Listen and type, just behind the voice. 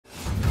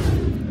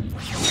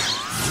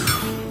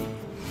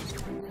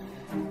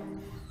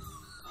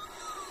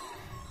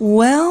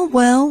Well,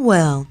 well,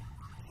 well.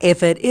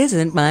 If it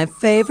isn't my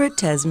favorite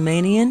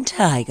Tasmanian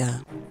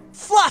tiger.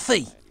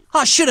 Fluffy!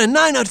 I should have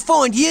known I'd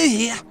find you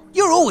here.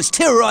 You're always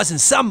terrorising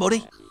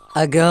somebody.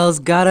 A girl's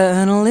gotta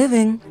earn a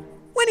living.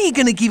 When are you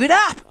going to give it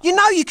up? You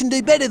know you can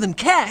do better than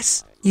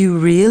Cass. You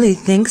really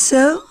think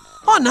so?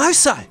 I know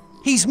so.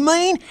 He's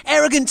mean,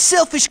 arrogant,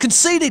 selfish,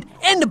 conceited,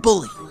 and a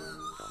bully.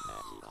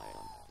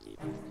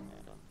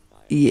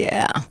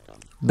 Yeah,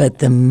 but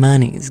the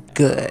money's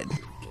good.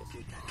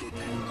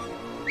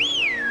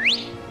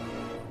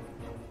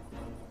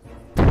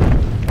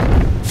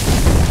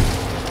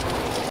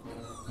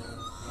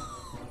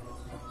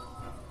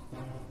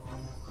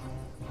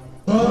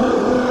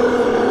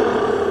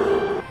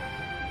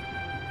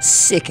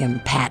 Sick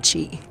and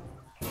Patchy.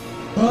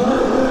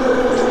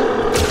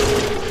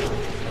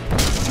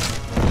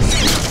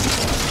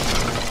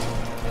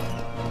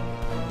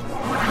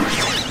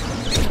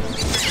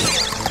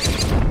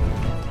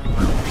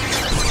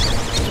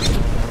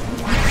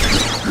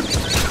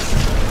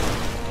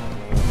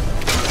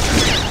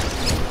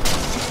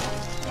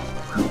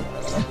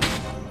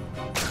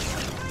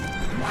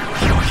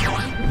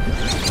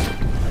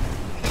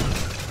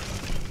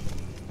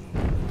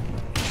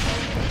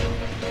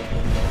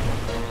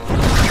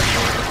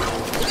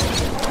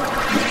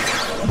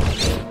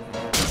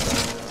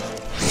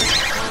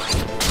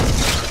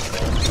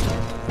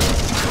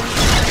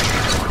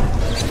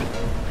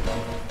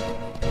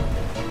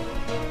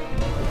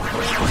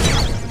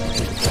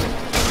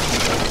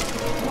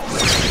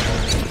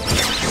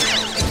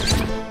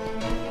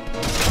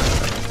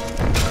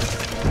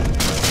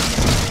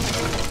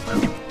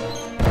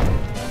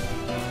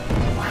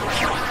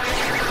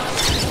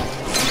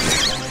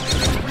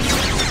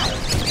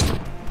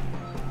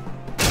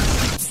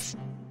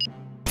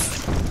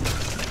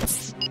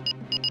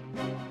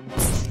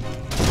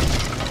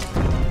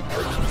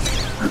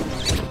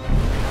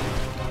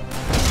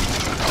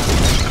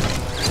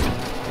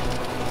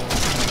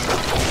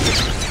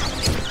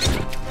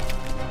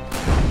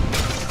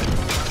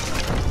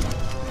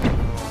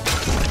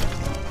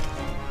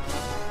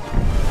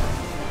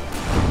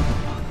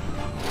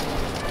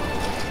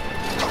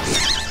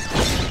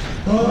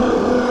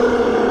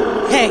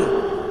 Hey,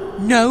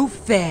 no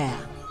fair.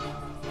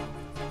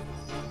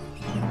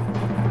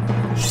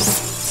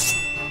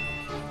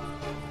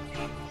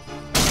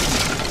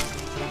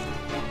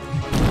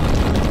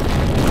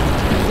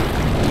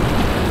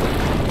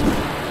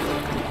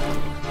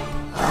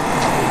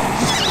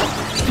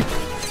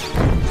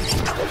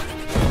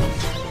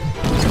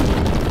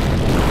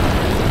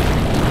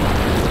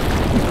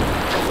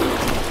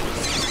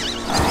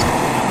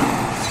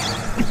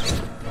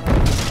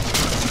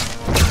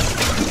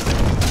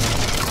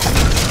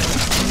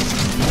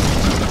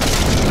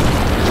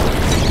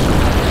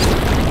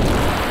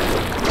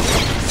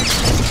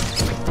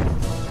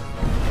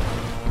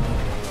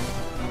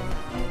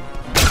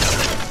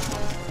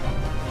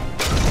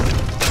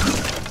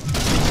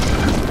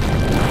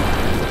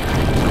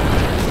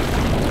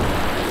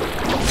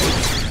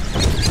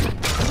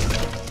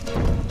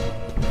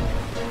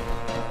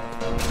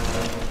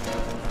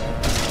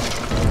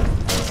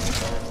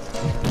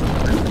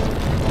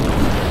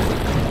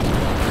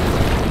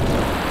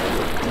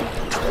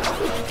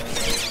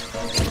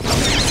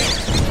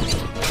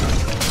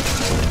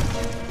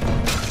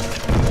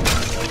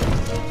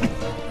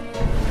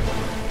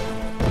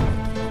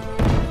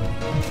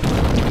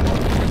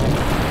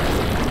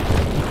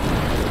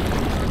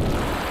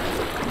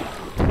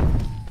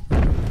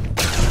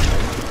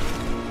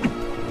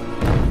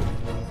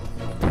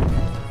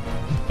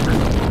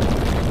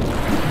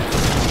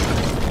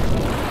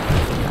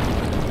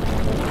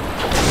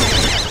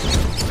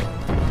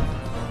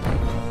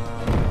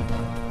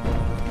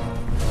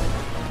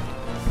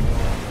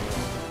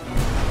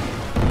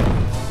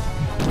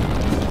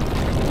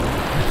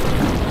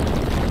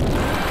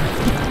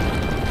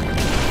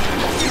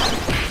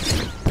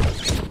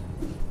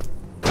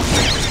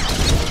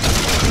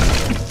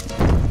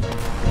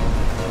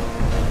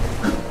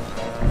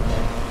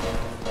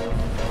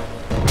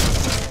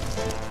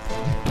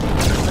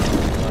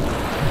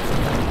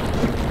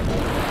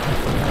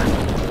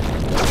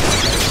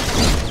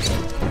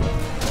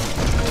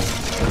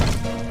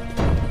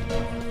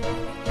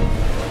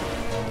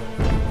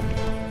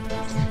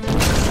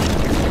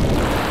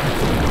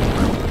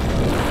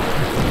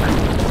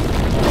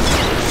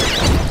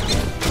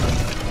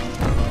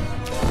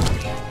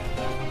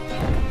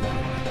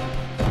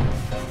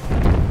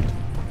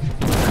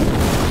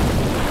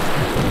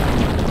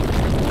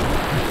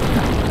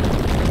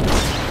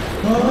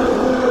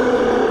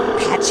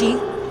 Patchy,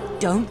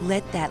 don't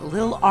let that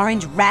little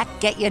orange rat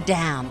get you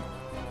down.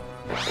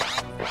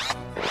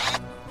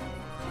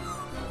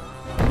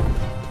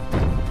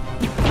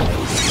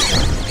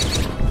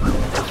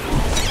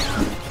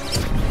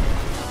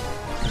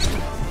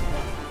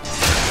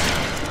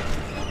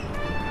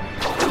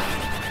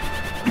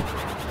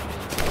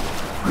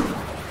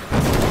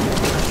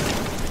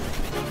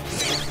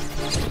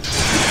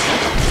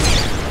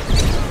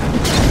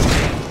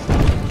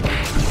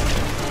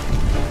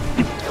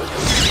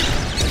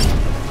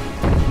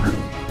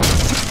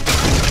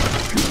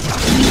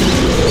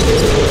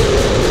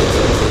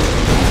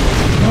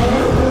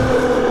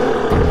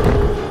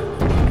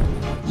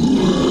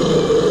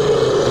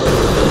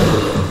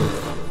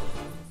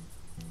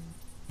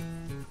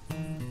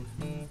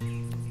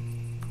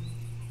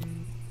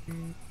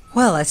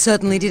 Well, I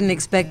certainly didn't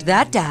expect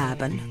that to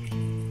happen.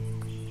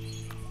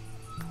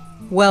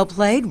 Well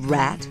played,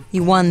 Rat.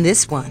 You won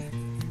this one.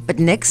 But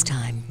next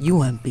time, you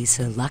won't be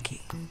so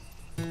lucky.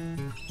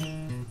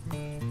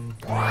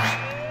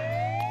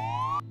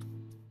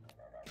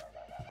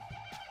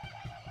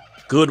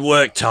 Good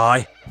work,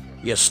 Ty.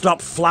 You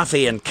stopped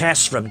Fluffy and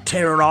Cass from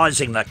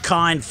terrorising the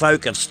kind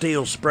folk of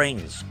Steel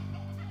Springs.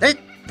 That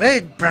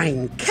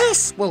bird-brain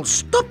Cass will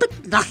stop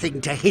at nothing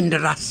to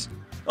hinder us.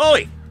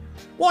 Oi!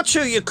 What's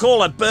who you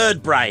call a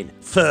bird brain,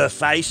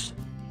 fur-face?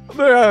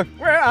 Well,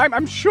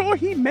 I'm sure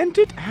he meant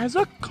it as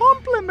a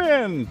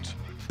compliment.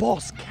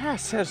 Boss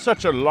Cass has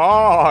such a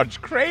large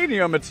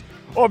cranium, it's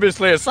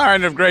obviously a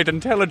sign of great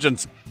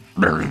intelligence.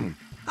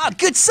 Oh,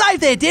 good save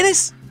there,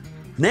 Dennis.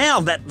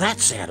 Now that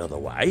that's out of the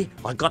way,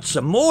 I got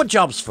some more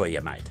jobs for you,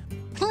 mate.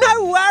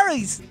 No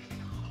worries.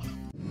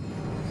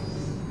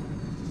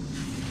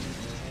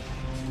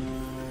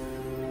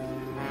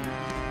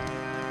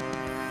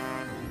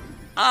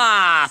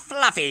 Ah,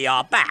 Fluffy,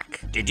 you're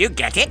back. Did you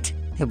get it?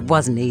 It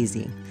wasn't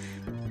easy,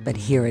 but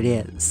here it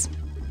is.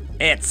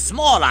 It's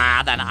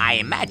smaller than I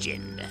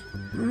imagined.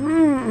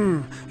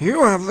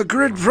 You have the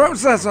grid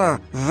processor.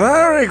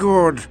 Very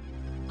good.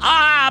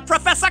 Ah,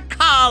 Professor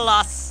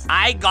Carlos,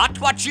 I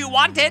got what you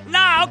wanted.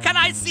 Now can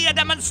I see a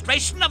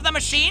demonstration of the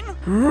machine?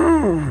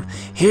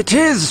 It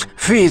is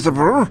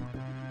feasible.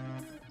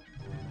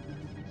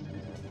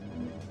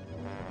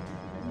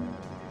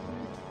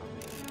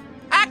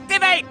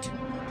 Activate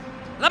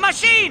the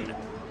machine!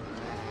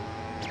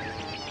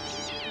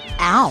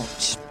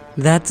 Ouch!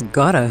 That's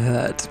gotta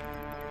hurt.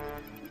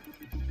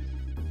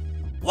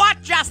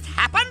 What just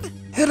happened?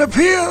 It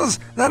appears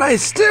that I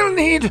still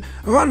need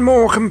one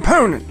more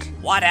component.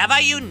 Whatever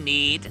you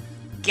need,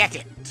 get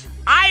it.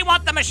 I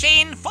want the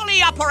machine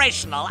fully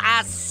operational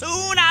as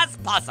soon as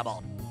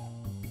possible.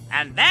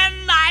 And then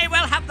I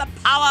will have the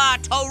power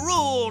to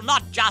rule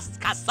not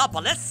just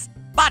Cassopolis,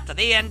 but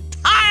the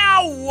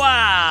entire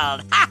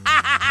world!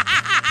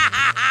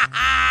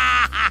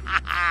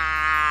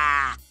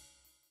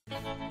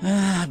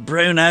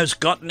 Bruno's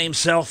gotten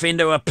himself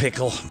into a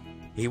pickle.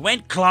 He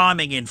went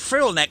climbing in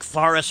Frillneck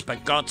Forest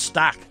but got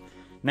stuck.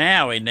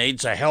 Now he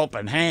needs a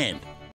helping hand.